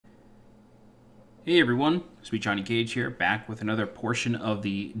Hey everyone, SweetJohnnyCage here, back with another portion of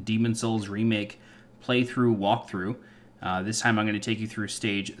the Demon's Souls Remake playthrough walkthrough. This time I'm going to take you through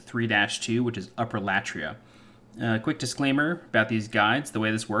stage 3-2, which is Upper Latria. Quick disclaimer about these guides. The way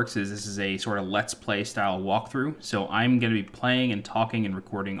this works is this is a sort of Let's Play style walkthrough, so I'm going to be playing and talking and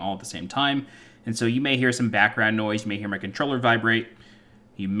recording all at the same time, and so you may hear some background noise, you may hear my controller vibrate,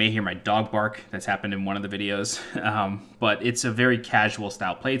 you may hear my dog bark. That's happened in one of the videos. But it's a very casual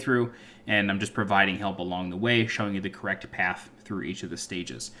style playthrough, and I'm just providing help along the way, showing you the correct path through each of the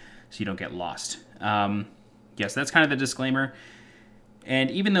stages so you don't get lost. Yes, that's kind of the disclaimer. And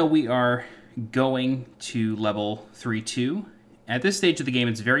even though we are going to level 3-2, at this stage of the game,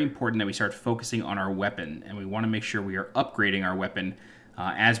 it's very important that we start focusing on our weapon, and we want to make sure we are upgrading our weapon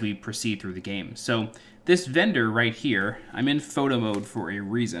as we proceed through the game. So this vendor right here, I'm in photo mode for a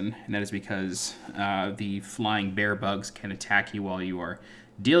reason, and that is because the flying bear bugs can attack you while you are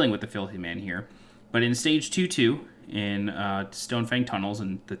dealing with the Filthy Man here. But in stage 2-2, in Stonefang Tunnels,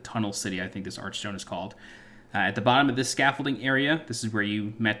 in the Tunnel City, I think this Archstone is called, at the bottom of this scaffolding area, this is where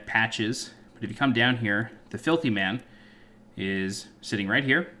you met Patches. But if you come down here, the Filthy Man is sitting right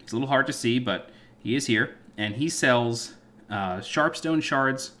here. It's a little hard to see, but he is here, and he sells sharpstone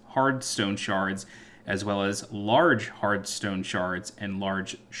shards, hardstone shards, as well as large hardstone shards and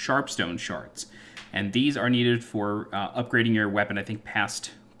large sharpstone shards. And these are needed for upgrading your weapon, I think,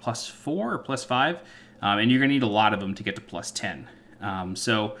 past +4 or +5. And you're going to need a lot of them to get to +10.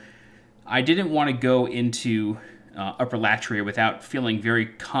 So I didn't want to go into Upper Latria without feeling very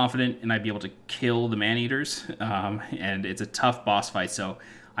confident and I'd be able to kill the Maneaters. And it's a tough boss fight. So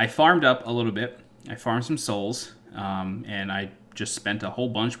I farmed up a little bit. I farmed some souls. And I just spent a whole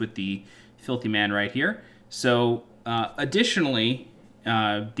bunch with the Filthy Man right here. So additionally,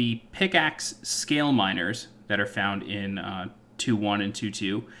 the pickaxe scale miners that are found in 2-1 and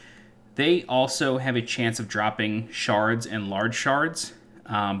 2-2, they also have a chance of dropping shards and large shards.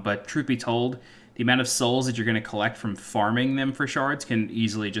 But truth be told, the amount of souls that you're going to collect from farming them for shards can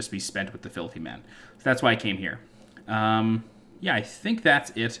easily just be spent with the Filthy Man. So that's why I came here. Yeah, I think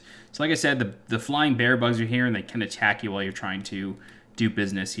that's it. So like I said, the flying bear bugs are here, and they can attack you while you're trying to do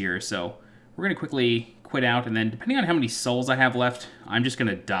business here. So we're going to quickly quit out, and then depending on how many souls I have left, I'm just going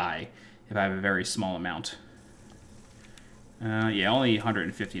to die if I have a very small amount. Yeah, only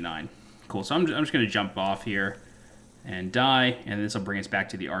 159. Cool, so I'm just going to jump off here and die, and this will bring us back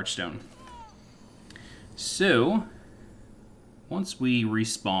to the Archstone. So, once we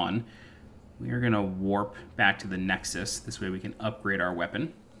respawn, we are going to warp back to the Nexus. This way we can upgrade our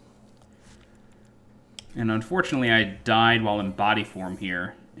weapon. And unfortunately, I died while in body form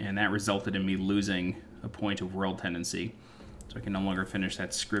here, and that resulted in me losing a point of world tendency. So I can no longer finish that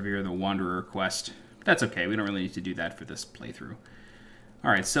Scrivier the Wanderer quest. But that's okay, we don't really need to do that for this playthrough.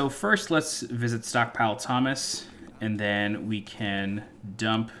 Alright, so first let's visit Stockpile Thomas, and then we can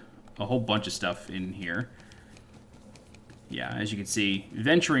dump a whole bunch of stuff in here. Yeah, as you can see,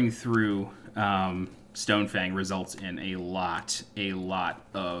 venturing through Stonefang results in a lot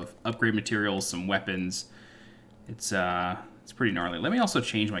of upgrade materials, some weapons. It's pretty gnarly. Let me also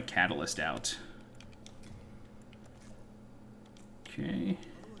change my catalyst out. Okay.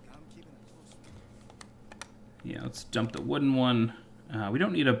 Yeah, let's dump the wooden one. We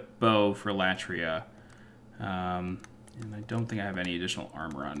don't need a bow for Latria. And I don't think I have any additional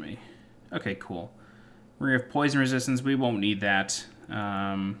armor on me. Okay, cool. We have poison resistance. We won't need that.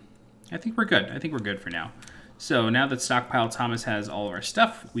 I think we're good. I think we're good for now. So now that Stockpile Thomas has all of our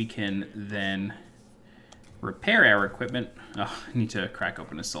stuff, we can then repair our equipment. Oh, I need to crack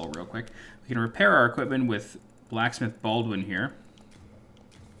open a soul real quick. We can repair our equipment with Blacksmith Baldwin here.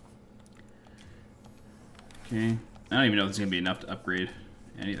 Okay. I don't even know if this is going to be enough to upgrade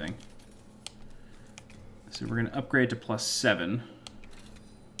anything. So we're going to upgrade to +7.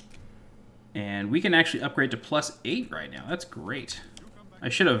 And we can actually upgrade to +8 right now. That's great. I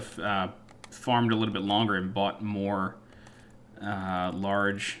should have farmed a little bit longer and bought more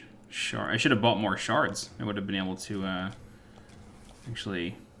large shards. I should have bought more shards. I would have been able to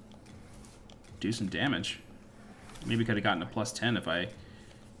actually do some damage. Maybe could have gotten a +10 if I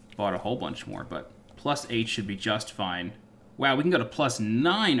bought a whole bunch more, but +8 should be just fine. Wow, we can go to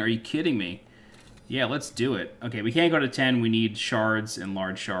 +9. Are you kidding me? Yeah, let's do it. Okay, we can't go to 10. We need shards and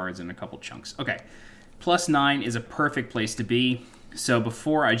large shards and a couple chunks. Okay, +9 is a perfect place to be. So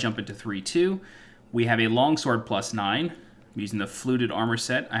before I jump into 3-2, we have a longsword +9. I'm using the fluted armor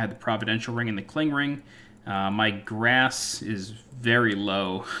set. I have the Providential Ring and the Cling Ring. My grass is very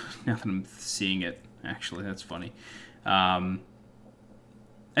low. Now that I'm seeing it, actually, that's funny.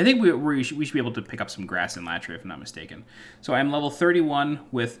 I think we should be able to pick up some grass in Latria, if I'm not mistaken. So I'm level 31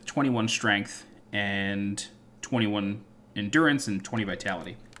 with 21 strength, and 21 endurance and 20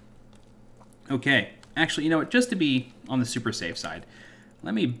 vitality. Okay, actually, you know what? Just to be on the super safe side,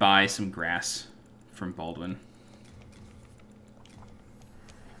 let me buy some grass from Baldwin.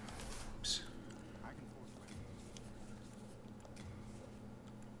 Oops.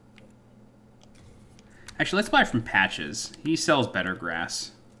 Actually, let's buy from Patches. He sells better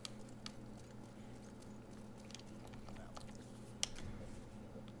grass.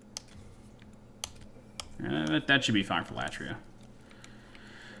 That should be fine for Latria.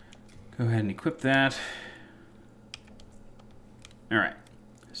 Go ahead and equip that. Alright.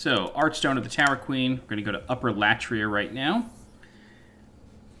 So, Archstone of the Tower Queen. We're going to go to Upper Latria right now.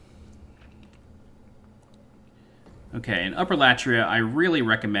 Okay, in Upper Latria, I really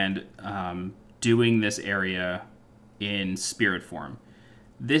recommend doing this area in Spirit form.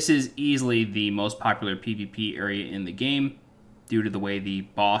 This is easily the most popular PvP area in the game due to the way the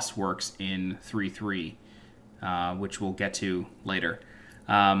boss works in 3.3, which we'll get to later.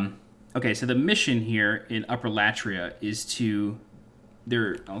 Okay, so the mission here in Upper Latria is to...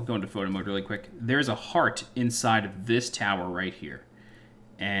 I'll go into photo mode really quick. There's a heart inside of this tower right here.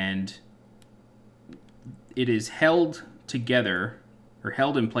 And it is held together, or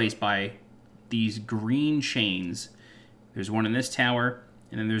held in place by these green chains. There's one in this tower,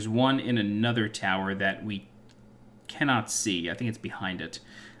 and then there's one in another tower that we cannot see. I think it's behind it.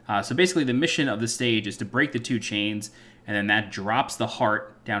 So basically the mission of the stage is to break the two chains, and then that drops the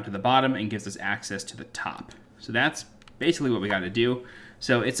heart down to the bottom and gives us access to the top. So that's basically what we got to do.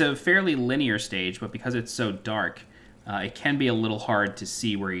 So it's a fairly linear stage, but because it's so dark, it can be a little hard to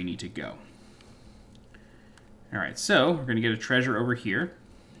see where you need to go. Alright, so we're going to get a treasure over here.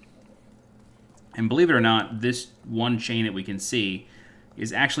 And believe it or not, this one chain that we can see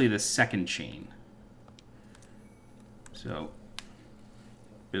is actually the second chain. So,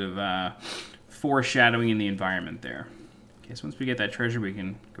 bit of foreshadowing in the environment there. Okay, so once we get that treasure, we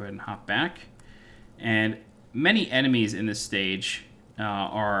can go ahead and hop back. And many enemies in this stage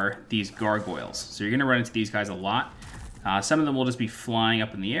are these gargoyles. So you're going to run into these guys a lot. Some of them will just be flying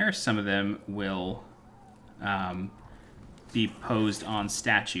up in the air. Some of them will be posed on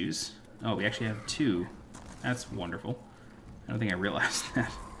statues. Oh, we actually have two. That's wonderful. I don't think I realized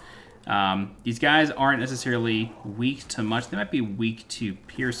that. These guys aren't necessarily weak to much. They might be weak to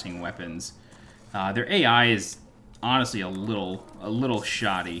piercing weapons. Their AI is honestly a little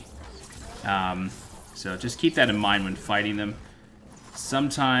shoddy. So just keep that in mind when fighting them.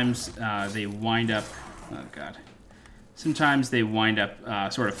 Sometimes they wind up... Oh, God. Sometimes they wind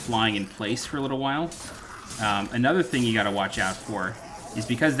up sort of flying in place for a little while. Another thing you got to watch out for is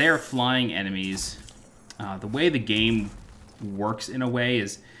because they are flying enemies, the way the game works in a way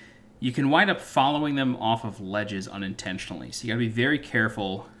is you can wind up following them off of ledges unintentionally. So you got to be very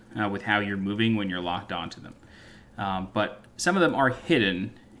careful with how you're moving when you're locked onto them. But some of them are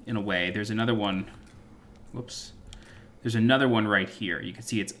hidden in a way. There's another one. Whoops. There's another one right here. You can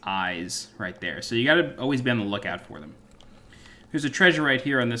see its eyes right there. So you got to always be on the lookout for them. There's a treasure right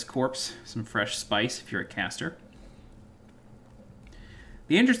here on this corpse. Some fresh spice if you're a caster.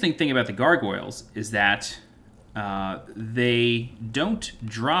 The interesting thing about the gargoyles is that they don't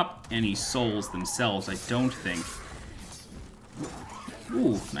drop any souls themselves, I don't think.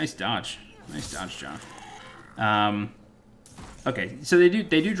 Ooh, nice dodge. Nice dodge, John. Okay, so they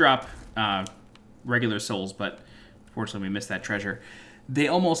do drop regular souls, but unfortunately we missed that treasure. They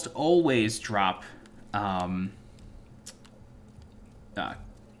almost always drop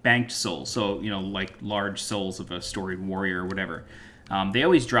banked souls, so, you know, like large souls of a storied warrior or whatever. They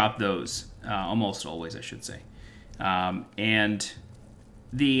always drop those, almost always, I should say. And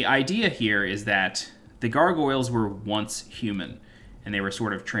the idea here is that the gargoyles were once human, and they were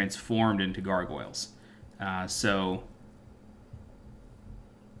sort of transformed into gargoyles. So,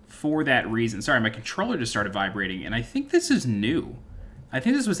 for that reason... Sorry, my controller just started vibrating, and I think this is new. I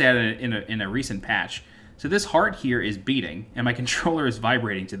think this was added in a recent patch. So this heart here is beating, and my controller is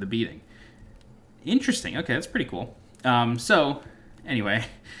vibrating to the beating. Interesting. Okay, that's pretty cool. So... Anyway,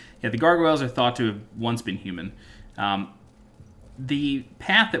 yeah, the gargoyles are thought to have once been human. The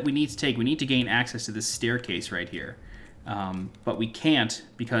path that we need to take, we need to gain access to this staircase right here. But we can't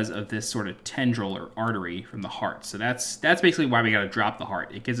because of this sort of tendril or artery from the heart. So that's basically why we got to drop the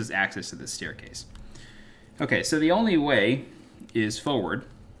heart. It gives us access to this staircase. Okay, so the only way is forward.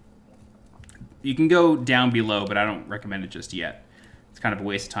 You can go down below, but I don't recommend it just yet. It's kind of a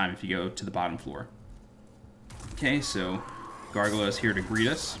waste of time if you go to the bottom floor. Okay, so... Gargoyle is here to greet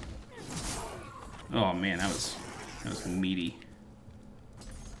us. Oh man, that was meaty.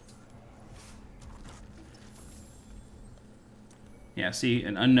 Yeah, see,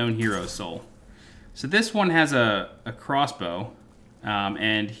 an unknown hero soul. So this one has a crossbow,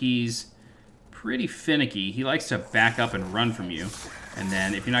 and he's pretty finicky. He likes to back up and run from you, and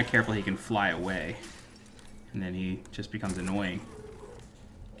then if you're not careful, he can fly away, and then he just becomes annoying.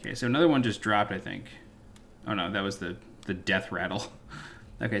 Okay, so another one just dropped, I think. Oh no, that was the death rattle.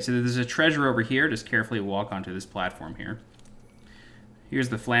 Okay, so there's a treasure over here. Just carefully walk onto this platform here. Here's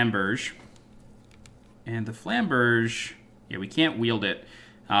the flamberge. And the flamberge, yeah, we can't wield it.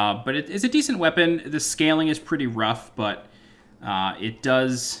 But it is a decent weapon. The scaling is pretty rough, but it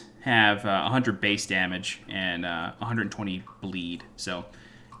does have 100 base damage and 120 bleed. So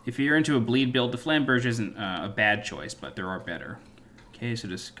if you're into a bleed build, the flamberge isn't a bad choice, but there are better. Okay, so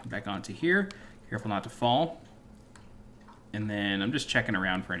just come back onto here. Careful not to fall. And then I'm just checking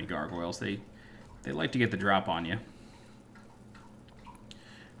around for any gargoyles. They like to get the drop on you.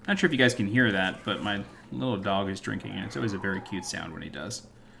 Not sure if you guys can hear that, but my little dog is drinking, and it's always a very cute sound when he does.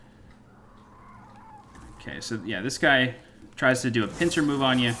 Okay, so yeah, this guy tries to do a pincer move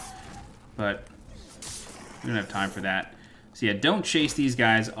on you, but we don't have time for that. So yeah, don't chase these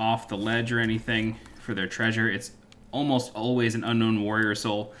guys off the ledge or anything for their treasure. It's almost always an unknown warrior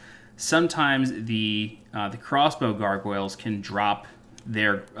soul. Sometimes the crossbow gargoyles can drop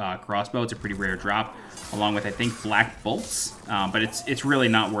their crossbow. It's a pretty rare drop, along with, I think, black bolts. But it's really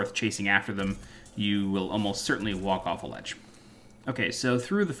not worth chasing after them. You will almost certainly walk off a ledge. Okay, so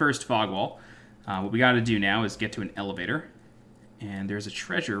through the first fog wall, what we got to do now is get to an elevator. And there's a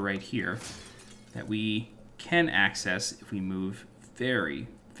treasure right here that we can access if we move very,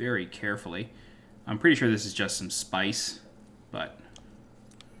 very carefully. I'm pretty sure this is just some spice, but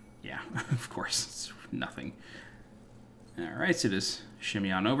yeah, of course, it's nothing. All right, so just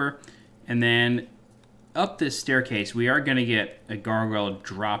shimmy on over. And then up this staircase, we are going to get a gargoyle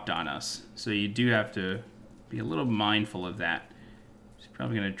dropped on us. So you do have to be a little mindful of that. He's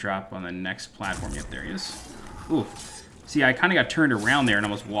probably going to drop on the next platform. Yep, there he is. Ooh. See, I kind of got turned around there and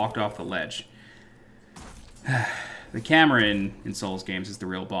almost walked off the ledge. The camera in Souls games is the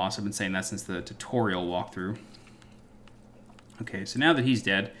real boss. I've been saying that since the tutorial walkthrough. Okay, so now that he's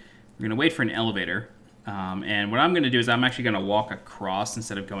dead, we're going to wait for an elevator. And what I'm going to do is I'm actually going to walk across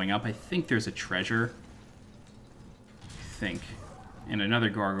instead of going up. I think there's a treasure. I think. And another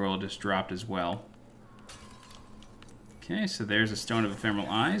gargoyle just dropped as well. Okay, so there's a Stone of Ephemeral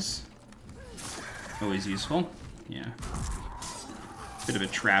Eyes. Always useful. Yeah. Bit of a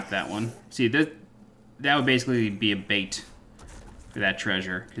trap, that one. See, that would basically be a bait for that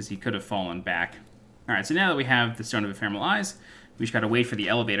treasure, because he could have fallen back. Alright, so now that we have the Stone of Ephemeral Eyes, we just got to wait for the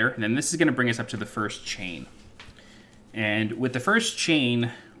elevator, and then this is going to bring us up to the first chain. And with the first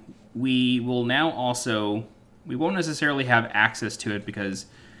chain, we will now also... We won't necessarily have access to it because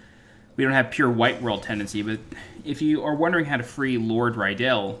we don't have pure white world tendency, but if you are wondering how to free Lord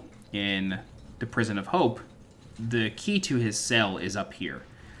Rydell in the Prison of Hope, the key to his cell is up here.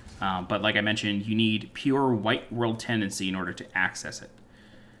 But like I mentioned, you need pure white world tendency in order to access it.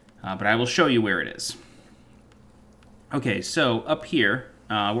 But I will show you where it is. Okay, so up here,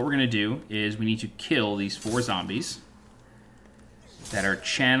 what we're going to do is we need to kill these 4 zombies that are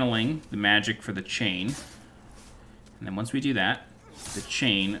channeling the magic for the chain. And then once we do that, the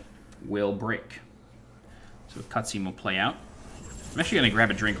chain will break. So a cutscene will play out. I'm actually going to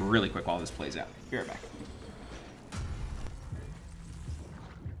grab a drink really quick while this plays out. Be right back.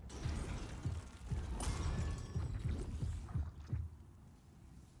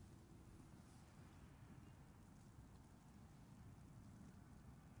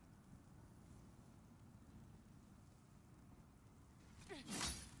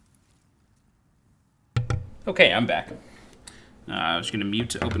 Okay, I'm back. I was going to mute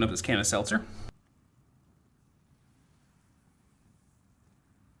to open up this can of seltzer.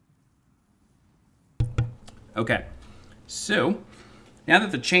 Okay, so now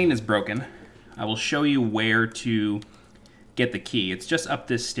that the chain is broken, I will show you where to get the key. It's just up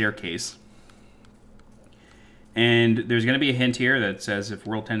this staircase. And there's going to be a hint here that says if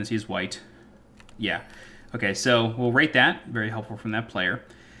world tendency is white. Yeah. Okay, so we'll rate that. Very helpful from that player.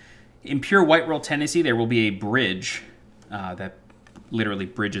 In pure white world tendency, there will be a bridge that literally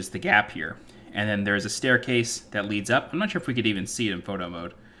bridges the gap here. And then there's a staircase that leads up. I'm not sure if we could even see it in photo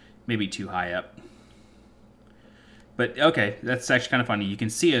mode. Maybe too high up. But okay, that's actually kind of funny. You can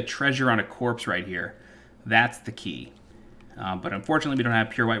see a treasure on a corpse right here. That's the key. But unfortunately, we don't have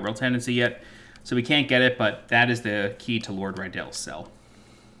pure white world tendency yet, so we can't get it, but that is the key to Lord Rydell's cell.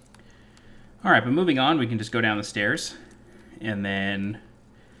 All right, but moving on, we can just go down the stairs. And then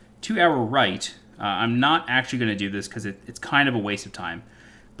to our right, I'm not actually going to do this because it's kind of a waste of time.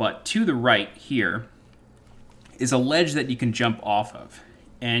 But to the right here is a ledge that you can jump off of.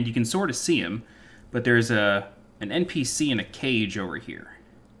 And you can sort of see him, but there's an NPC in a cage over here.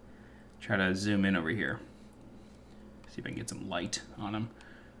 Try to zoom in over here. See if I can get some light on him.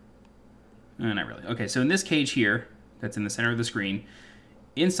 Not really. Okay, so in this cage here, that's in the center of the screen,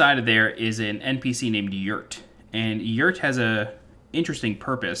 inside of there is an NPC named Yurt. And Yurt has a interesting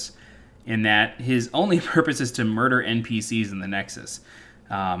purpose in that his only purpose is to murder NPCs in the Nexus.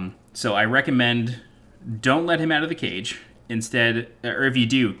 So I recommend don't let him out of the cage. Instead, or if you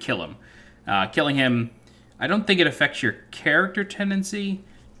do, kill him. Killing him, I don't think it affects your character tendency.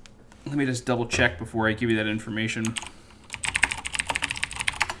 Let me just double check before I give you that information.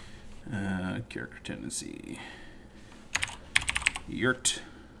 Character tendency. Yurt.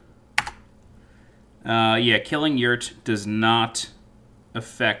 Yeah, killing Yurt does not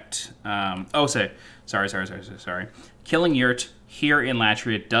affect... sorry. Killing Yurt here in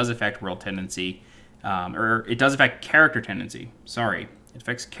Latria does affect world tendency. Or it does affect character tendency. Sorry. It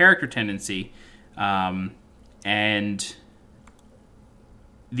affects character tendency. And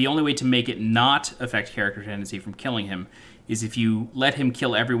the only way to make it not affect character tendency from killing him is if you let him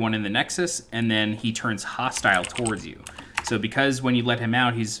kill everyone in the Nexus, and then he turns hostile towards you. So because when you let him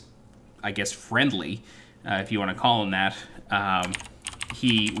out, he's, I guess, friendly, if you want to call him that,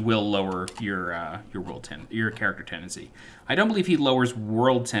 he will lower your character tendency. I don't believe he lowers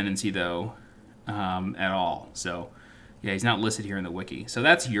world tendency, though, at all. So, yeah, he's not listed here in the wiki. So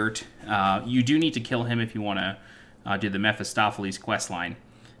that's Yurt. You do need to kill him if you want to do the Mephistopheles questline.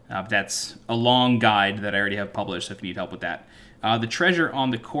 That's a long guide that I already have published, so if you need help with that. The treasure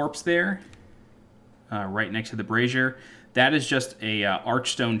on the corpse there, right next to the brazier, that is just a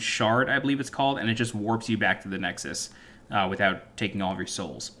Archstone shard, I believe it's called, and it just warps you back to the Nexus without taking all of your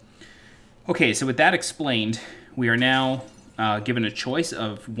souls. Okay, so with that explained, we are now given a choice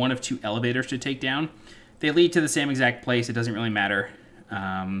of one of two elevators to take down. They lead to the same exact place. It doesn't really matter.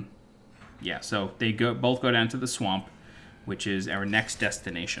 Yeah, so they both go down to the swamp, which is our next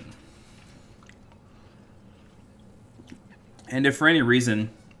destination. And if for any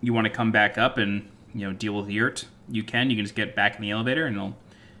reason you want to come back up and deal with Yurt, you can. You can just get back in the elevator and it'll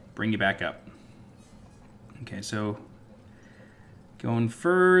bring you back up. Okay, so going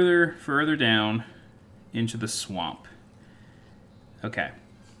further down into the swamp. Okay,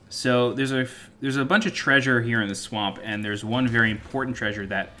 so there's a bunch of treasure here in the swamp, and there's one very important treasure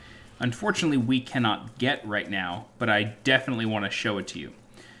that unfortunately we cannot get right now, but I definitely want to show it to you.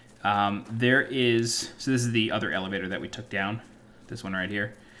 So this is the other elevator that we took down, this one right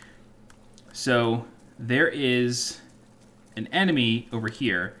here. So there is an enemy over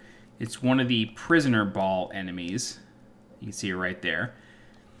here. It's one of the prisoner ball enemies. You can see it right there.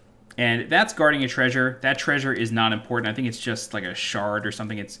 And that's guarding a treasure. That treasure is not important. I think it's just like a shard or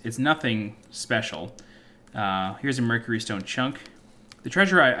something. It's nothing special. Here's a mercury stone chunk. The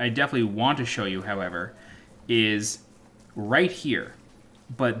treasure I definitely want to show you, however, is right here.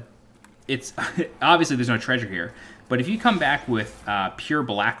 But it's obviously there's no treasure here. But if you come back with pure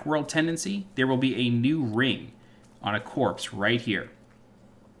black world tendency, there will be a new ring on a corpse right here.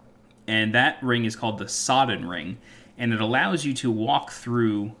 And that ring is called the Sodden Ring. And it allows you to walk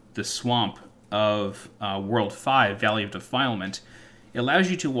through the swamp of World 5, Valley of Defilement. It allows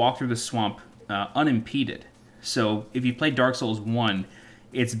you to walk through the swamp unimpeded. So if you play Dark Souls 1,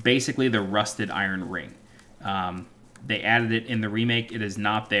 it's basically the rusted iron ring. They added it in the remake. It is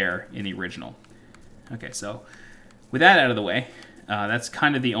not there in the original. Okay, so with that out of the way, that's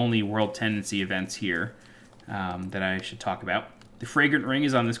kind of the only world tendency events here that I should talk about. The fragrant ring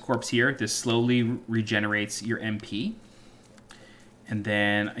is on this corpse here. This slowly regenerates your MP. And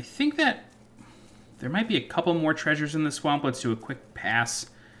then I think that there might be a couple more treasures in the swamp. Let's do a quick pass.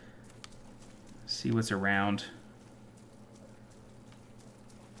 See what's around.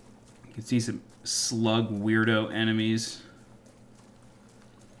 You can see some slug weirdo enemies.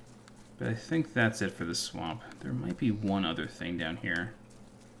 But I think that's it for the swamp. There might be one other thing down here.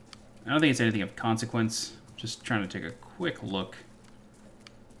 I don't think it's anything of consequence. Just trying to take a quick look.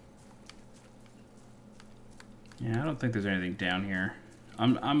 Yeah, I don't think there's anything down here.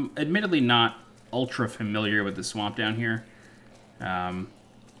 I'm admittedly not ultra familiar with the swamp down here. I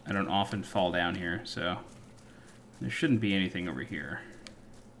don't often fall down here, so there shouldn't be anything over here.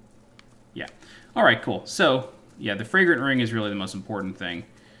 Yeah. All right, cool. So, yeah, the fragrant ring is really the most important thing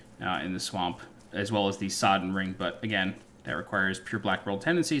in the swamp, as well as the Sodden Ring. But, again, that requires pure black world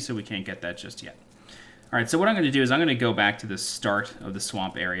tendency, so we can't get that just yet. All right, so what I'm going to do is I'm going to go back to the start of the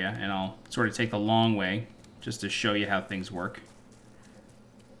swamp area, and I'll sort of take the long way just to show you how things work.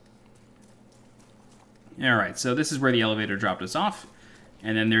 All right, so this is where the elevator dropped us off.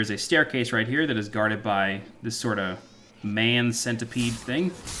 And then there's a staircase right here that is guarded by this sort of man centipede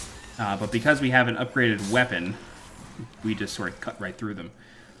thing. but because we have an upgraded weapon, we just sort of cut right through them.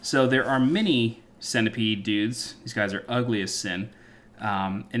 So there are mini centipede dudes. These guys are ugly as sin.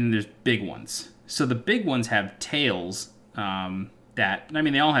 And then there's big ones. So the big ones have tails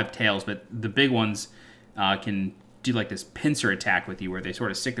they all have tails, but the big ones can do like this pincer attack with you where they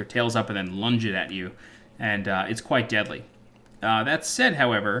sort of stick their tails up and then lunge it at you. And it's quite deadly. That said,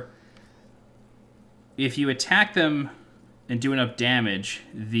 however, if you attack them and do enough damage,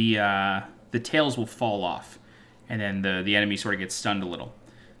 the tails will fall off. And then the enemy sort of gets stunned a little.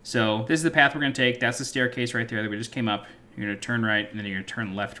 So this is the path we're going to take. That's the staircase right there that we just came up. You're going to turn right, and then you're going to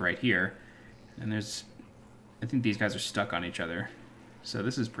turn left right here. And I think these guys are stuck on each other. So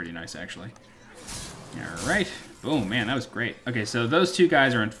this is pretty nice, actually. All right. Boom, man, that was great. Okay, so those two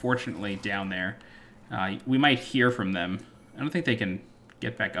guys are unfortunately down there. We might hear from them. I don't think they can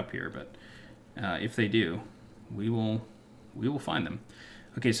get back up here, but if they do, we will find them.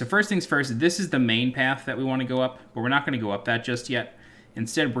 Okay, so first things first, this is the main path that we want to go up, but we're not going to go up that just yet.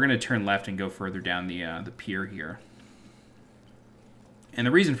 Instead, we're going to turn left and go further down the pier here. And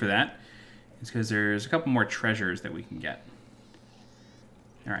the reason for that is because there's a couple more treasures that we can get.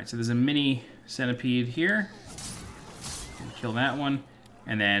 All right, so there's a mini centipede here. Kill that one.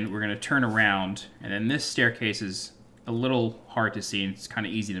 And then we're going to turn around. And then this staircase is a little hard to see, and it's kind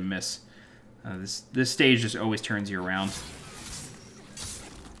of easy to miss. This stage just always turns you around.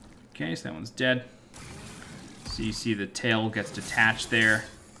 Okay, so that one's dead. So you see the tail gets detached there.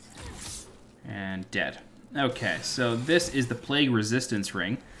 And dead. Okay, so this is the Plague Resistance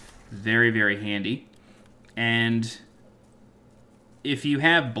Ring. Very, very handy. And if you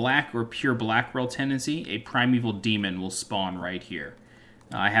have black or pure black roll tendency, a primeval demon will spawn right here.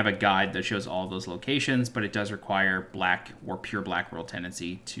 I have a guide that shows all those locations, but it does require black or pure black roll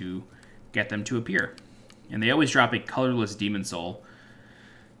tendency to get them to appear. And they always drop a colorless demon soul.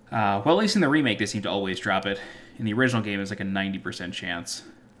 Well, at least in the remake, they seem to always drop it. In the original game, it was like a 90% chance.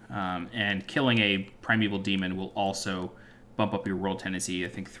 And killing a primeval demon will also bump up your roll tendency, I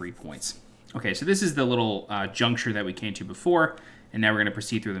think, 3 points. Okay, so this is the little juncture that we came to before, and now we're going to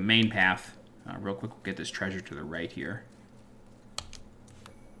proceed through the main path. Real quick, we'll get this treasure to the right here.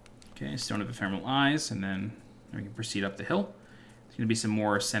 Okay, Stone of Ephemeral Eyes, and then we can proceed up the hill. There's going to be some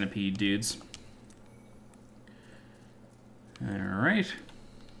more centipede dudes. Alright.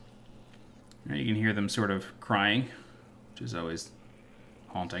 Now you can hear them sort of crying, which is always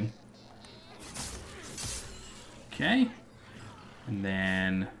haunting. Okay. And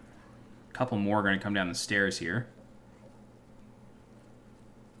then a couple more are going to come down the stairs here.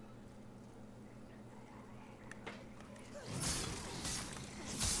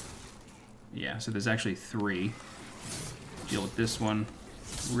 Yeah, so there's actually 3. Deal with this one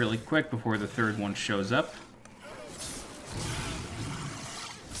really quick before the third one shows up.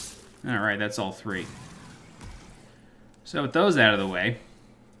 Alright, that's all 3. So with those out of the way,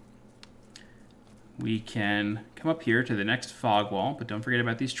 we can come up here to the next fog wall, but don't forget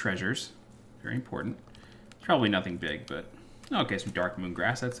about these treasures. Very important. Probably nothing big, but... Okay, some Dark Moon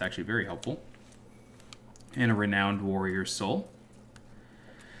Grass. That's actually very helpful. And a Renowned Warrior Soul.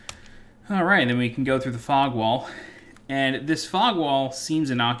 Alright, then we can go through the fog wall. And this fog wall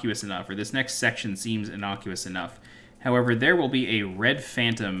seems innocuous enough, or this next section seems innocuous enough. However, there will be a Red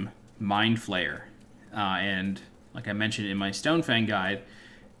Phantom Mind Flayer. And like I mentioned in my Stonefang guide,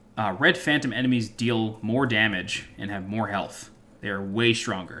 Red Phantom enemies deal more damage and have more health. They are way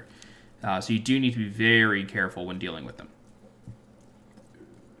stronger. So you do need to be very careful when dealing with them.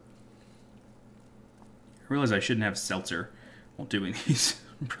 I realize I shouldn't have seltzer while doing these.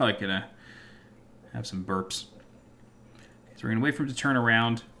 I'm probably going to have some burps. Okay, so we're going to wait for him to turn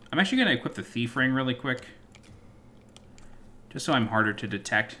around. I'm actually going to equip the Thief Ring really quick. Just so I'm harder to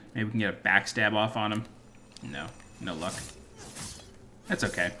detect. Maybe we can get a backstab off on him. No, no luck. That's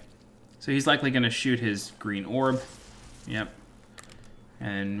okay. So he's likely going to shoot his green orb. Yep.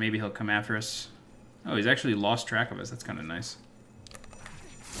 And maybe he'll come after us. Oh, he's actually lost track of us. That's kind of nice.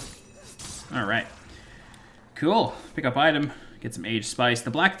 Alright. Cool. Pick up item. Get some Aged Spice. The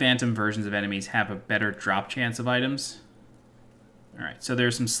Black Phantom versions of enemies have a better drop chance of items. Alright, so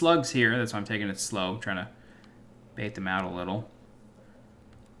there's some slugs here. That's why I'm taking it slow. I'm trying to bait them out a little.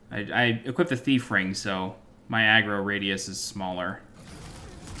 I equipped the Thief Ring, so my aggro radius is smaller.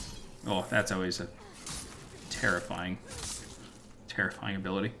 Oh, that's always a terrifying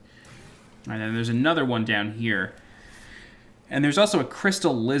ability. And then there's another one down here. And there's also a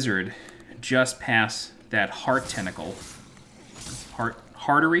crystal lizard just past that heart tentacle.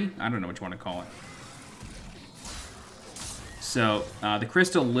 Heartery? I don't know what you want to call it. So, the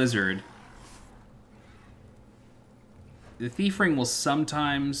crystal lizard The thief ring will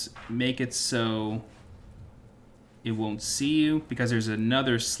sometimes make it so it won't see you, because there's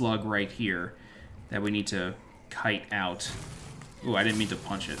another slug right here that we need to kite out. Ooh, I didn't mean to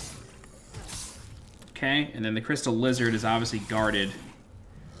punch it. Okay, and then the crystal lizard is obviously guarded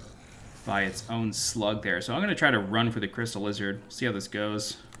by its own slug there. So I'm going to try to run for the crystal lizard. See how this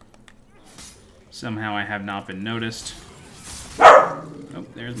goes. Somehow I have not been noticed. Oh,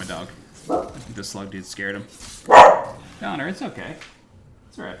 there's my dog. I think the slug dude scared him. Connor, it's okay.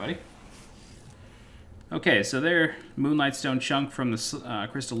 It's alright, buddy. Okay, so there, Moonlight Stone chunk from the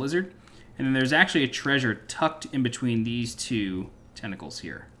crystal lizard. And then there's actually a treasure tucked in between these two tentacles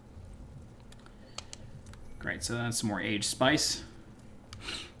here. Great, so that's some more aged spice.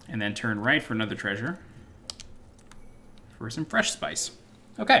 And then turn right for another treasure for some fresh spice.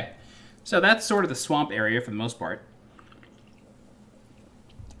 Okay, so that's sort of the swamp area for the most part.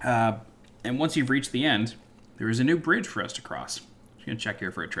 And once you've reached the end, there is a new bridge for us to cross. Just gonna check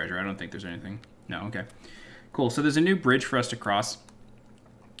here for a treasure. I don't think there's anything. No, okay. Cool, so there's a new bridge for us to cross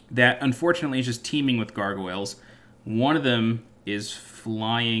that unfortunately is just teeming with gargoyles. One of them is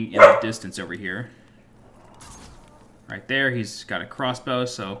flying in the distance over here. Right there, he's got a crossbow,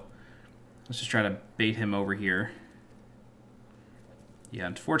 so let's just try to bait him over here. Yeah,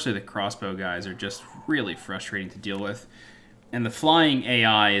 unfortunately the crossbow guys are just really frustrating to deal with. And the flying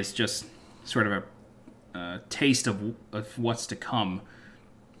AI is just sort of a taste of what's to come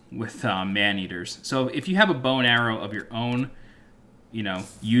with Maneaters. So if you have a bow and arrow of your own, you know,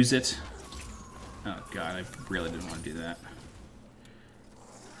 use it. Oh god, I really didn't want to do that.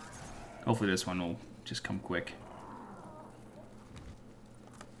 Hopefully this one will just come quick.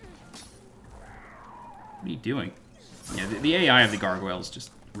 What are you doing? Yeah, the AI of the gargoyles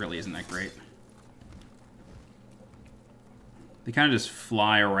just really isn't that great. They kind of just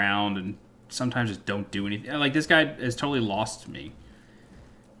fly around and sometimes just don't do anything. Like, this guy has totally lost me.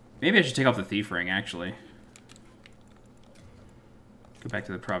 Maybe I should take off the thief ring, actually. Go back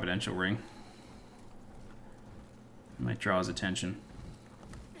to the providential ring. Might draw his attention.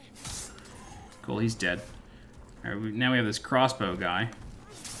 Cool, he's dead. Alright, now we have this crossbow guy.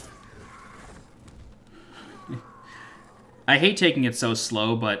 I hate taking it so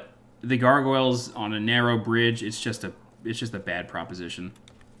slow, but the gargoyles on a narrow bridge, it's just a bad proposition.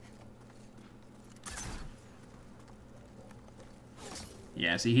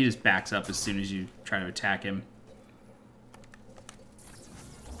 Yeah, see, he just backs up as soon as you try to attack him.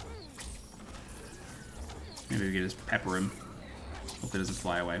 Maybe we could just pepper him. Hope it doesn't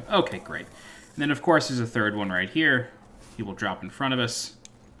fly away. Okay, great. And then, of course, there's a third one right here. He will drop in front of us.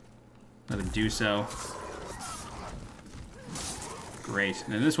 Let him do so. Great.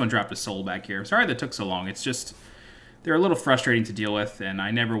 And then this one dropped a soul back here. Sorry that took so long. It's just, they're a little frustrating to deal with, and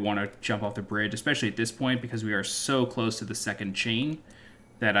I never want to jump off the bridge, especially at this point, because we are so close to the second chain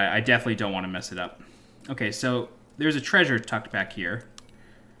that I definitely don't want to mess it up. Okay, so there's a treasure tucked back here.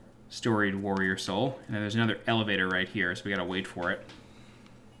 Storied warrior soul. And then there's another elevator right here, so we gotta wait for it.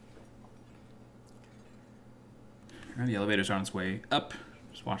 Alright, the elevator's on its way up.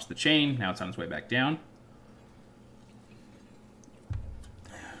 Just watch the chain. Now it's on its way back down.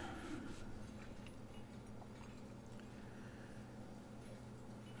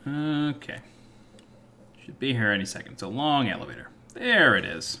 Okay. Should be here any second. It's a long elevator. There it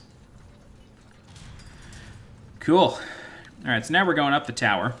is. Cool. Alright, so now we're going up the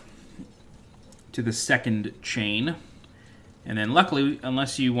tower to the second chain. And then luckily,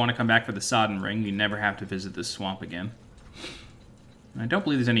 unless you want to come back for the Sodden Ring, you never have to visit this swamp again. And I don't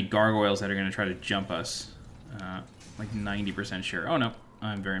believe there's any gargoyles that are going to try to jump us. Like 90% sure. Oh no,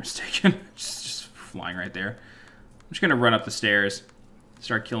 I'm very mistaken. just flying right there. I'm just going to run up the stairs,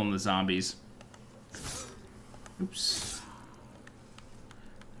 start killing the zombies. Oops.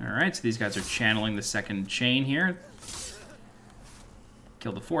 Alright, so these guys are channeling the second chain here.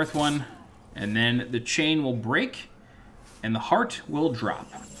 Kill the fourth one, and then the chain will break, and the heart will drop.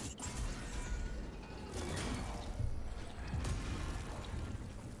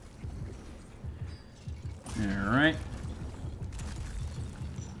 Alright.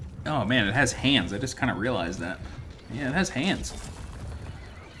 Oh man, it has hands. I just kind of realized that. Yeah, it has hands.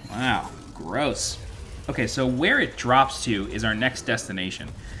 Wow, gross. Okay, so where it drops to is our next destination.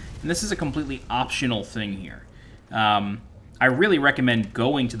 And this is a completely optional thing here. I really recommend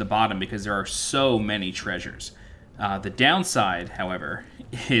going to the bottom because there are so many treasures. The downside, however,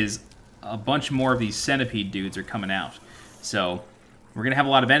 is a bunch more of these centipede dudes are coming out. So we're going to have a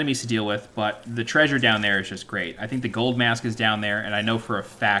lot of enemies to deal with, but the treasure down there is just great. I think the gold mask is down there, and I know for a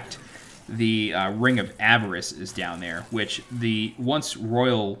fact the Ring of Avarice is down there, which the once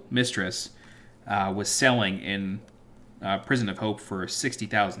royal mistress was selling in Prison of Hope for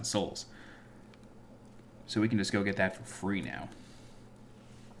 60,000 souls. So we can just go get that for free now.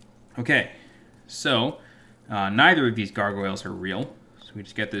 Okay, so neither of these gargoyles are real. So we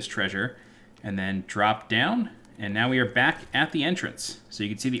just get this treasure and then drop down. And now we are back at the entrance. So you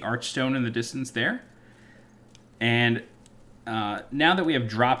can see the archstone in the distance there. And now that we have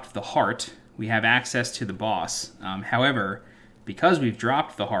dropped the heart, we have access to the boss. However, because we've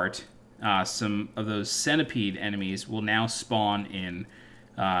dropped the heart, some of those centipede enemies will now spawn in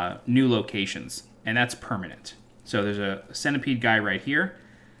new locations. And that's permanent. So there's a centipede guy right here.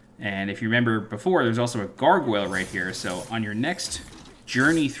 And if you remember before, there's also a gargoyle right here. So on your next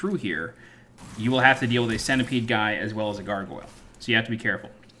journey through here, you will have to deal with a centipede guy as well as a gargoyle. So you have to be careful.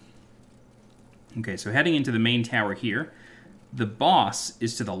 Okay, so heading into the main tower here, the boss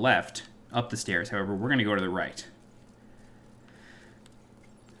is to the left, up the stairs. However, we're going to go to the right.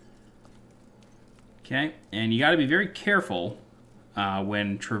 Okay, and you got to be very careful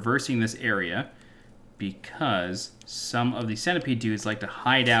when traversing this area, because some of the centipede dudes like to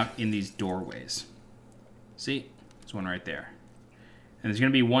hide out in these doorways. See? There's one right there. And there's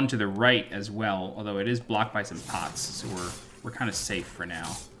going to be one to the right as well, although it is blocked by some pots, so we're kind of safe for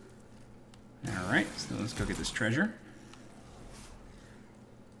now. Alright, so let's go get this treasure.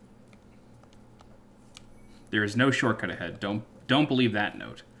 There is no shortcut ahead. Don't believe that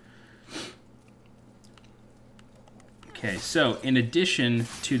note. Okay, so in addition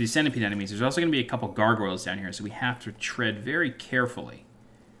to the centipede enemies, there's also going to be a couple gargoyles down here, so we have to tread very carefully.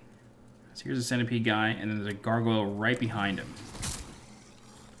 So here's a centipede guy, and then there's a gargoyle right behind him.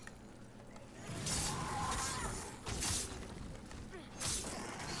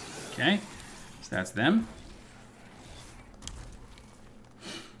 Okay, so that's them.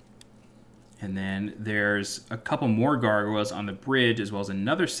 And then there's a couple more gargoyles on the bridge, as well as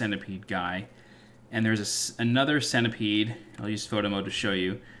another centipede guy. And there's another centipede. I'll use photo mode to show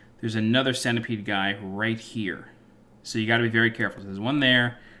you. There's another centipede guy right here. So you got to be very careful. So there's one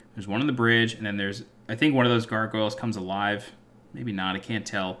there. There's one on the bridge. And then there's, I think one of those gargoyles comes alive. Maybe not. I can't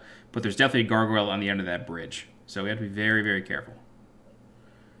tell. But there's definitely a gargoyle on the end of that bridge. So we have to be very, very careful.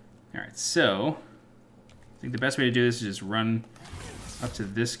 All right. So I think the best way to do this is just run up to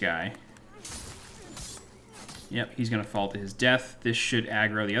this guy. Yep, he's going to fall to his death. This should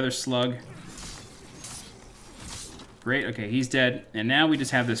aggro the other slug. Great, okay, he's dead. And now we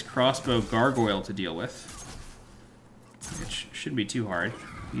just have this crossbow gargoyle to deal with, which shouldn't be too hard.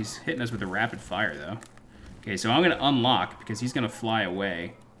 He's hitting us with a rapid fire, though. Okay, so I'm going to unlock, because he's going to fly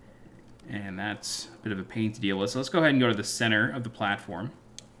away. And that's a bit of a pain to deal with. So let's go ahead and go to the center of the platform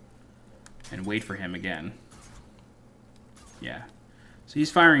and wait for him again. Yeah. So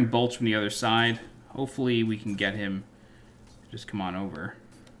he's firing bolts from the other side. Hopefully we can get him to just come on over.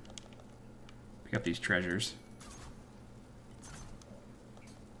 Pick up these treasures.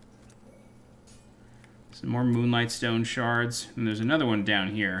 Some more Moonlight Stone shards. And there's another one down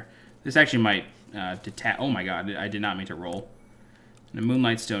here. This actually might detach. Oh my god, I did not mean to roll. And a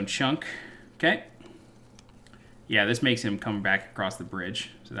Moonlight Stone chunk. Okay. Yeah, this makes him come back across the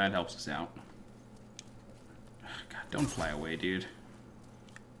bridge. So that helps us out. God, don't fly away, dude.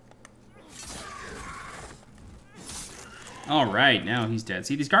 Alright, now he's dead.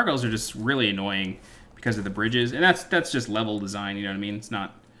 See, these gargoyles are just really annoying because of the bridges. And that's just level design, you know what I mean? It's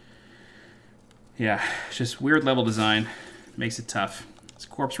not... Yeah, it's just weird level design. Makes it tough. It's a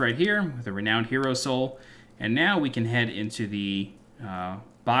corpse right here with a renowned hero soul. And now we can head into the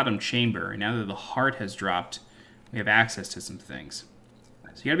bottom chamber. And now that the heart has dropped, we have access to some things.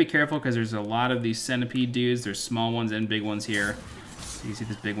 So you gotta be careful because there's a lot of these centipede dudes. There's small ones and big ones here. So you see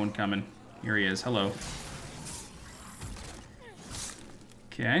this big one coming. Here he is. Hello.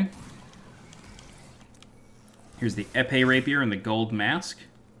 Okay. Here's the epee rapier and the gold mask.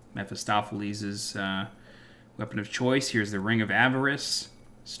 Mephistopheles' weapon of choice. Here's the Ring of Avarice.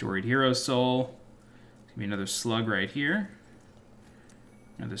 Storied Hero Soul. There's gonna be another slug right here.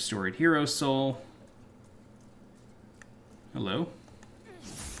 Another Storied Hero Soul. Hello.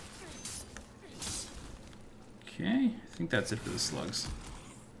 Okay, I think that's it for the slugs.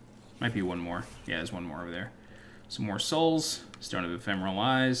 Might be one more. Yeah, there's one more over there. Some more souls. Stone of Ephemeral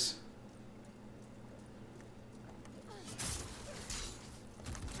Eyes.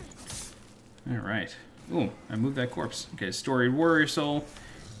 Alright. Ooh, I moved that corpse. Okay, Storied Warrior Soul.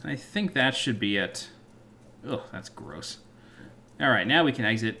 I think that should be it. Ugh, that's gross. Alright, now we can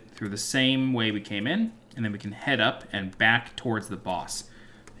exit through the same way we came in, and then we can head up and back towards the boss.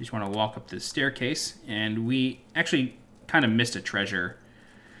 You just want to walk up this staircase, and we actually kind of missed a treasure,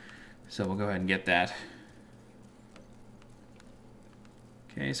 so we'll go ahead and get that.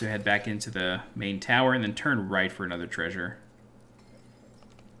 Okay, so head back into the main tower and then turn right for another treasure.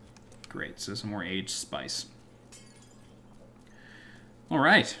 Great, so some more aged spice.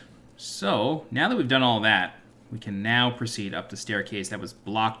 Alright, so now that we've done all that, we can now proceed up the staircase that was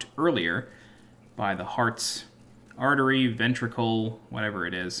blocked earlier by the heart's artery, ventricle, whatever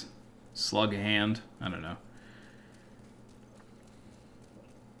it is. Slug hand, I don't know.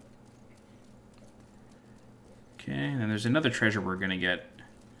 Okay, and then there's another treasure we're going to get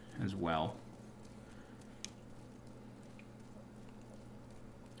as well.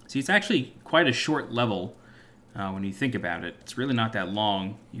 See, it's actually quite a short level when you think about it. It's really not that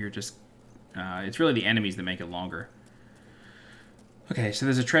long. You're just... it's really the enemies that make it longer. Okay, so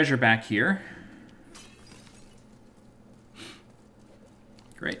there's a treasure back here.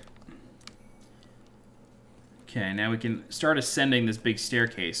 Great. Okay, now we can start ascending this big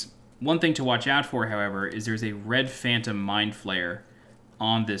staircase. One thing to watch out for, however, is there's a red phantom mind flare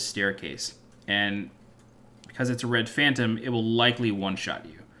on this staircase. And because it's a red phantom, it will likely one-shot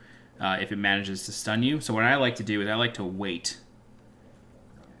you if it manages to stun you. So what I like to do is I like to wait.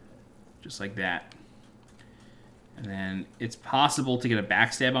 Just like that. And then it's possible to get a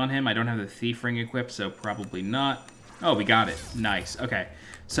backstab on him. I don't have the thief ring equipped, so probably not. Oh, we got it. Nice. Okay.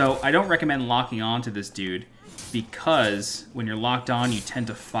 So I don't recommend locking on to this dude because when you're locked on, you tend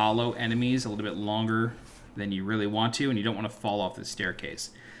to follow enemies a little bit longer than you really want to, and you don't want to fall off the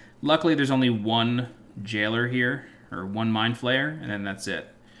staircase. Luckily, there's only one jailer here, or one mind flayer, and then that's it.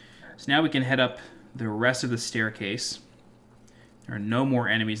 So now we can head up the rest of the staircase. There are no more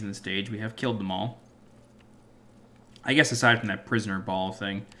enemies in the stage. We have killed them all. I guess aside from that prisoner ball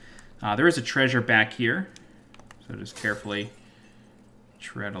thing. There is a treasure back here, so just carefully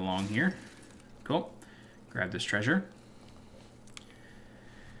tread along here. Cool. Grab this treasure.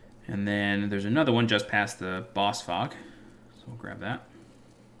 And then there's another one just past the boss fog. So we'll grab that.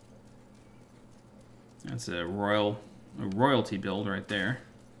 That's a royalty build right there.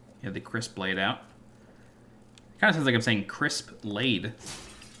 You have the crisp blade out. Kind of sounds like I'm saying crisp blade,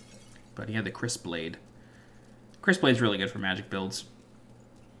 but he had the crisp blade. Crisp blade's really good for magic builds.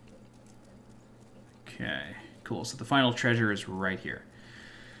 Okay, cool. So the final treasure is right here.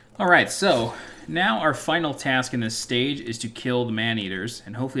 Alright, so now our final task in this stage is to kill the Maneaters,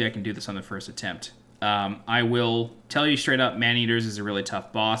 and hopefully I can do this on the first attempt. I will tell you straight up, Maneaters is a really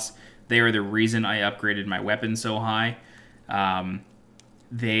tough boss. They are the reason I upgraded my weapon so high.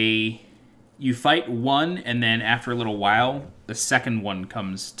 You fight one, and then after a little while, the second one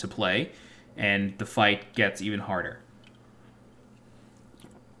comes to play, and the fight gets even harder.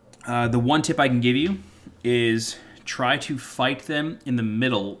 The one tip I can give you is try to fight them in the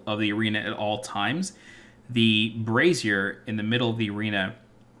middle of the arena at all times. The brazier in the middle of the arena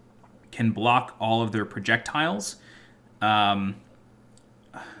can block all of their projectiles. I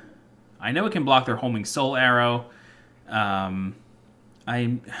know it can block their homing soul arrow. I'm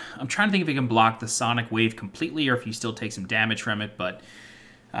trying to think if it can block the sonic wave completely or if you still take some damage from it, but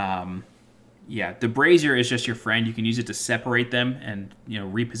yeah, the brazier is just your friend. You can use it to separate them and, you know,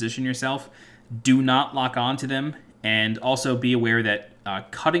 reposition yourself. Do not lock onto them, and also be aware that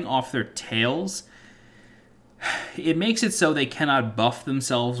cutting off their tails, it makes it so they cannot buff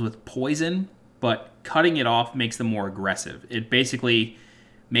themselves with poison, but cutting it off makes them more aggressive. It basically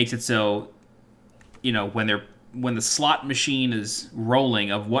makes it so, you know, when the slot machine is rolling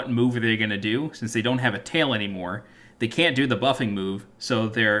of what move are they going to do, since they don't have a tail anymore, they can't do the buffing move, so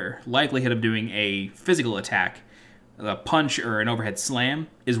their likelihood of doing a physical attack, a punch or an overhead slam,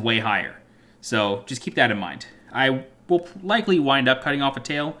 is way higher. So just keep that in mind. I will likely wind up cutting off a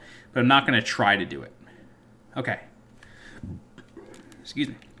tail, but I'm not going to try to do it. Okay. Excuse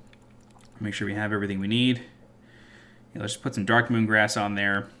me. Make sure we have everything we need. Yeah, let's put some dark moon grass on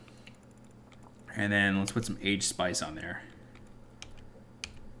there. And then let's put some aged spice on there.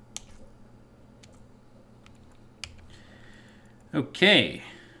 Okay.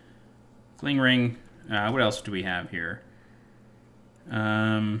 Fling ring. What else do we have here?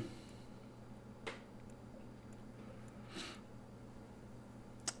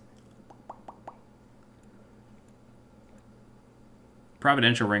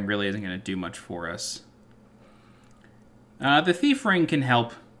 Providential ring really isn't going to do much for us. The thief ring can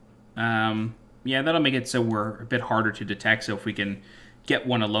help. Yeah, that'll make it so we're a bit harder to detect, so if we can get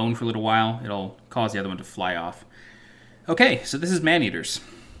one alone for a little while, it'll cause the other one to fly off. Okay, so this is Maneaters.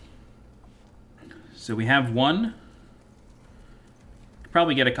 So we have one. Could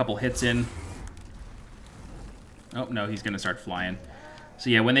probably get a couple hits in. Oh, no, he's going to start flying. So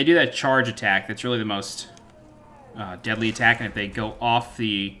yeah, when they do that charge attack, that's really the most deadly attack, and if they go off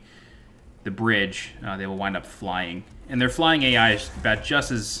the the bridge, they will wind up flying. And their flying AI is about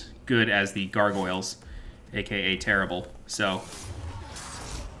just as good as the gargoyles, aka terrible. So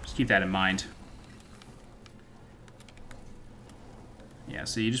just keep that in mind. Yeah,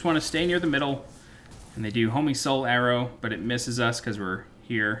 so you just want to stay near the middle. And they do homing soul arrow, but it misses us because we're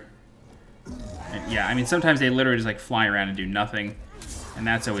here. And yeah, I mean, sometimes they literally just like fly around and do nothing. And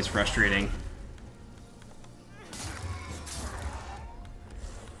that's always frustrating.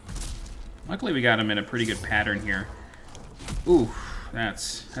 Luckily we got him in a pretty good pattern here. Ooh,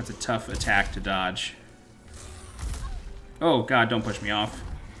 that's a tough attack to dodge. Oh god, don't push me off.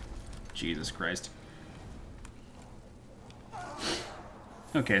 Jesus Christ.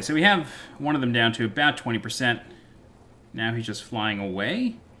 Okay, so we have one of them down to about 20%. Now he's just flying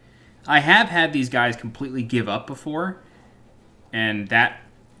away. I have had these guys completely give up before, and that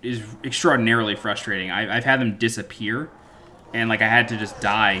is extraordinarily frustrating. I've had them disappear, and like I had to just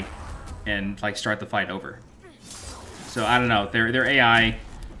die and like start the fight over. So I don't know, their AI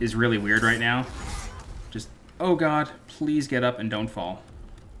is really weird right now. Just, oh god, please get up and don't fall.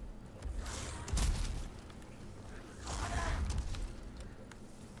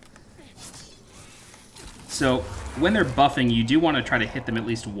 So when they're buffing, you do want to try to hit them at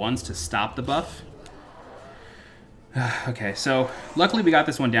least once to stop the buff. Okay, so luckily we got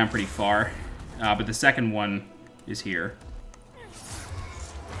this one down pretty far, but the second one is here.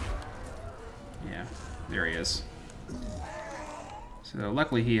 Yeah, there he is. So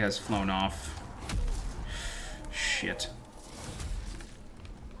luckily he has flown off. Shit.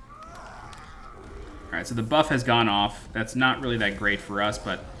 Alright, so the buff has gone off. That's not really that great for us,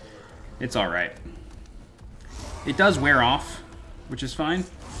 but it's alright. It does wear off, which is fine.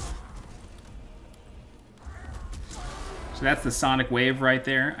 So that's the sonic wave right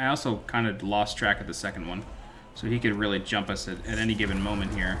there. I also kind of lost track of the second one. So he could really jump us at any given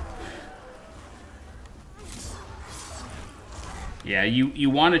moment here. Yeah,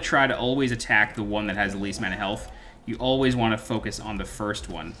 you want to try to always attack the one that has the least amount of health. You always want to focus on the first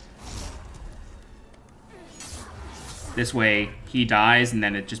one. This way, he dies, and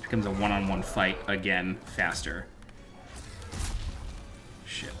then it just becomes a one-on-one fight again faster.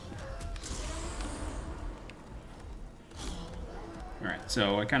 Shit. Alright,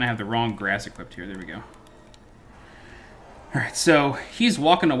 so I kind of have the wrong grass equipped here. There we go. Alright, so he's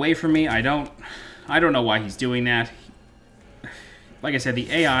walking away from me. I don't know why he's doing that. Like I said,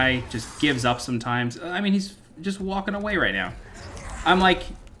 the AI just gives up sometimes. I mean, he's just walking away right now. I'm like,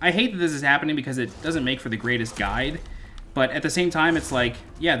 I hate that this is happening because it doesn't make for the greatest guide. But at the same time, it's like,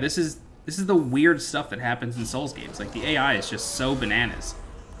 yeah, this is the weird stuff that happens in Souls games. Like, the AI is just so bananas.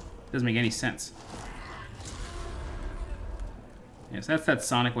 It doesn't make any sense. Yes, that's that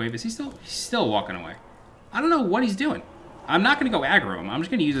sonic wave. Is he still? He's still walking away. I don't know what he's doing. I'm not going to go aggro him. I'm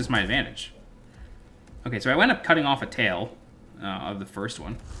just going to use this to my advantage. Okay, so I went up cutting off a tail of the first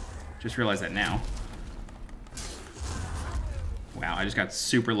one. Just realized that now. Wow, I just got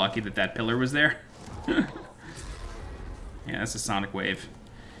super lucky that that pillar was there. Yeah, that's a sonic wave.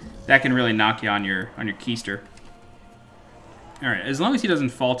 That can really knock you on your keister. All right, as long as he doesn't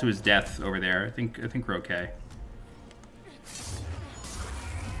fall to his death over there, I think we're okay.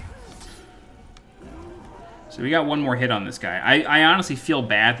 So we got one more hit on this guy. I honestly feel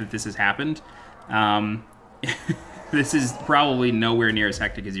bad that this has happened. This is probably nowhere near as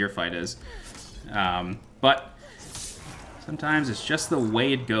hectic as your fight is. But sometimes it's just the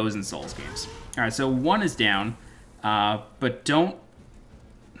way it goes in Souls games. All right, so one is down. But don't,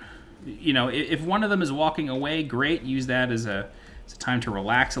 you know, if one of them is walking away, great. Use that as a time to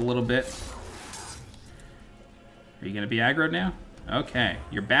relax a little bit. Are you going to be aggroed now? Okay,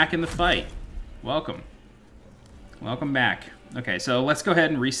 you're back in the fight. Welcome. Welcome back. Okay, so let's go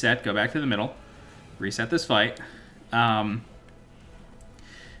ahead and reset. Go back to the middle. Reset this fight. Yeah,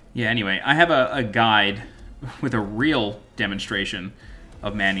 anyway, I have a guide with a real demonstration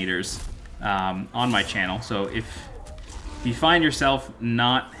of Maneaters on my channel. So if you find yourself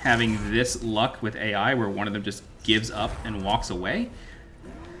not having this luck with AI, where one of them just gives up and walks away,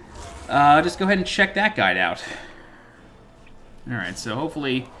 just go ahead and check that guide out. Alright, so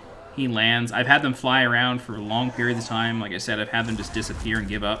hopefully he lands. I've had them fly around for long periods of time. Like I said, I've had them just disappear and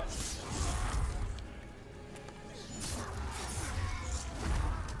give up.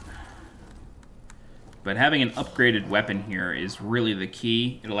 But having an upgraded weapon here is really the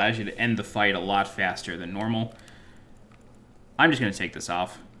key. It allows you to end the fight a lot faster than normal. I'm just going to take this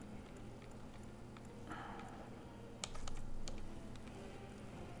off.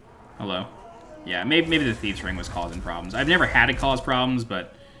 Hello. Yeah, maybe the Thieves' Ring was causing problems. I've never had it cause problems,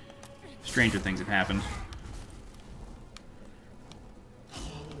 but stranger things have happened.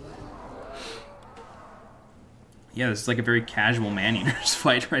 Yeah, this is like a very casual Maneaters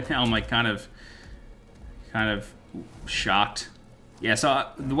fight right now. I'm like kind of shocked. Yeah, so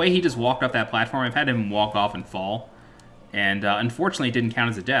the way he just walked off that platform, I've had him walk off and fall. And unfortunately, it didn't count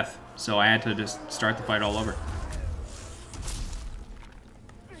as a death. So I had to just start the fight all over.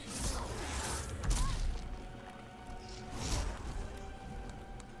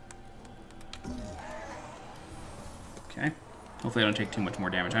 Okay. Hopefully I don't take too much more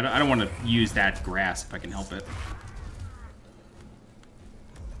damage. I don't want to use that grass if I can help it.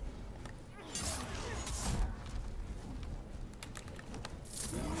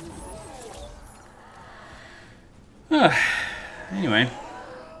 Anyway.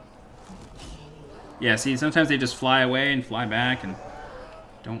 Yeah, see, sometimes they just fly away and fly back and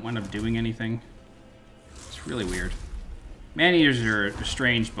don't wind up doing anything. It's really weird. Maneaters are a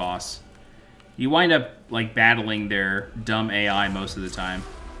strange boss. You wind up, like, battling their dumb AI most of the time.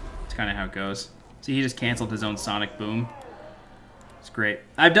 It's kind of how it goes. See, he just canceled his own sonic boom. It's great.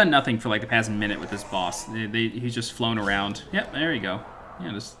 I've done nothing for, like, the past minute with this boss. He's just flown around. Yep, there you go.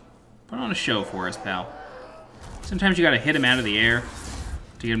 Yeah, just put on a show for us, pal. Sometimes you gotta hit him out of the air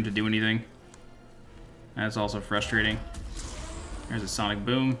to get him to do anything. That's also frustrating. There's a sonic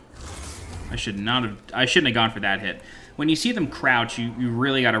boom. I shouldn't have gone for that hit. When you see them crouch, you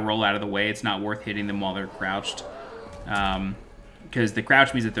really gotta roll out of the way. It's not worth hitting them while they're crouched. Because the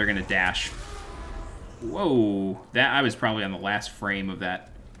crouch means that they're gonna dash. Whoa, I was probably on the last frame of that.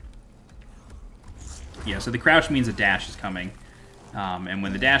 Yeah, so the crouch means a dash is coming. And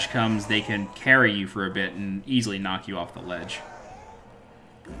when the dash comes, they can carry you for a bit and easily knock you off the ledge.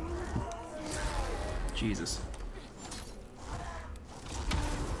 Jesus.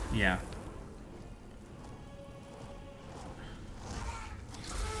 Yeah.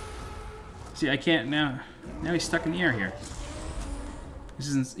 See, I can't now. Now he's stuck in the air here. This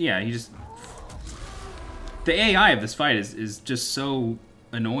isn't. Yeah, he just. The AI of this fight is just so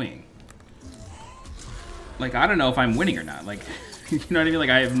annoying. Like, I don't know if I'm winning or not. Like, you know what I mean? Like,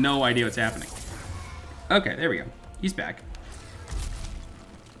 I have no idea what's happening. Okay, there we go. He's back.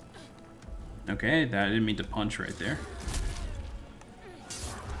 Okay, that I didn't mean to punch right there.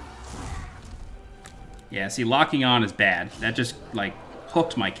 Yeah, see, locking on is bad. That just, like,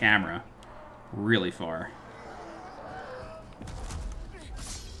 hooked my camera really far.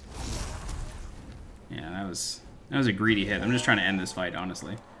 Yeah, that was a greedy hit. I'm just trying to end this fight,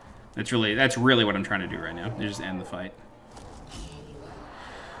 honestly. That's really what I'm trying to do right now. Just end the fight.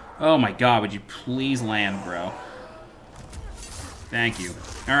 Oh my god, would you please land, bro? Thank you.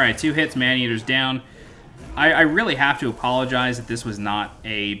 Alright, 2 hits, Maneaters down. I really have to apologize that this was not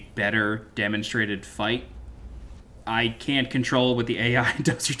a better demonstrated fight. I can't control what the AI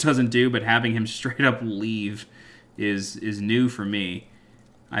does or doesn't do, but having him straight up leave is new for me.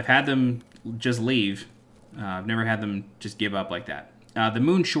 I've had them just leave. I've never had them just give up like that. The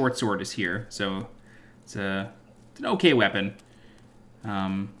Moon Short Sword is here, so it's an okay weapon.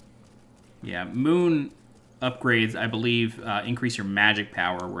 Yeah, Moon upgrades, I believe, increase your magic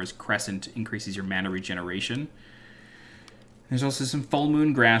power, whereas Crescent increases your mana regeneration. There's also some Full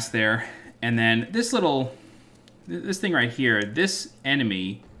Moon Grass there. And then this thing right here, this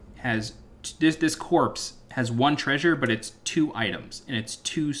enemy has, this corpse has 1 treasure, but it's 2 items, and it's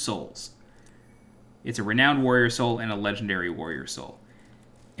 2 souls. It's a Renowned Warrior Soul and a Legendary Warrior Soul.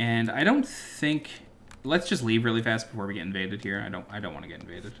 And I don't think... Let's just leave really fast before we get invaded here. I don't want to get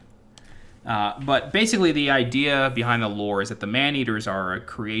invaded. But basically the idea behind the lore is that the Maneaters are a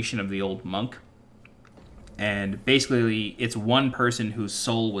creation of the old monk. And basically it's one person whose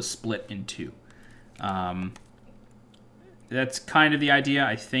soul was split in 2. That's kind of the idea,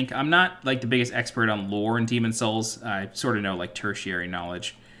 I think. I'm not like the biggest expert on lore in Demon Souls. I sort of know like tertiary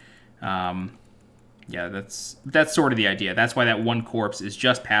knowledge. Yeah, that's sort of the idea. That's why that 1 corpse is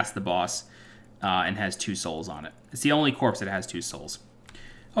just past the boss and has 2 souls on it. It's the only corpse that has 2 souls.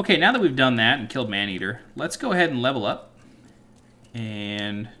 Okay, now that we've done that and killed Maneater, let's go ahead and level up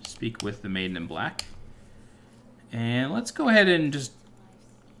and speak with the Maiden in Black. And let's go ahead and just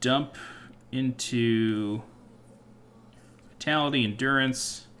dump into Vitality,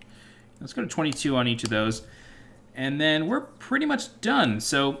 Endurance. Let's go to 22 on each of those. And then we're pretty much done.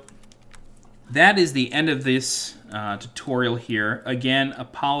 So that is the end of this tutorial here. Again,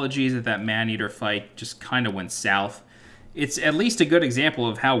 apologies that that Maneater fight just kind of went south. It's at least a good example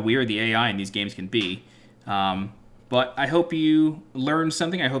of how weird the AI in these games can be. But I hope you learned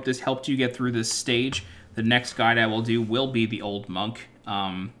something. I hope this helped you get through this stage. The next guide I will do will be the Old Monk.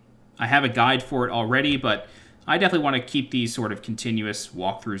 I have a guide for it already, but I definitely want to keep these sort of continuous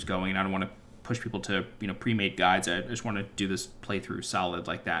walkthroughs going. I don't want to push people to, pre-made guides. I just want to do this playthrough solid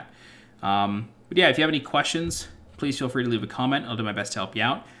like that. But yeah, if you have any questions, please feel free to leave a comment. I'll do my best to help you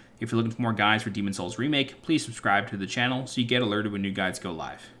out. If you're looking for more guides for Demon's Souls Remake, please subscribe to the channel so you get alerted when new guides go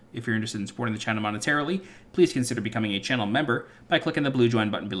live. If you're interested in supporting the channel monetarily, please consider becoming a channel member by clicking the blue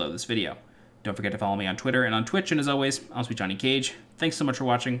join button below this video. Don't forget to follow me on Twitter and on Twitch, and as always, I'm SweetJohnnyCage. Thanks so much for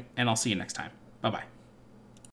watching, and I'll see you next time. Bye-bye.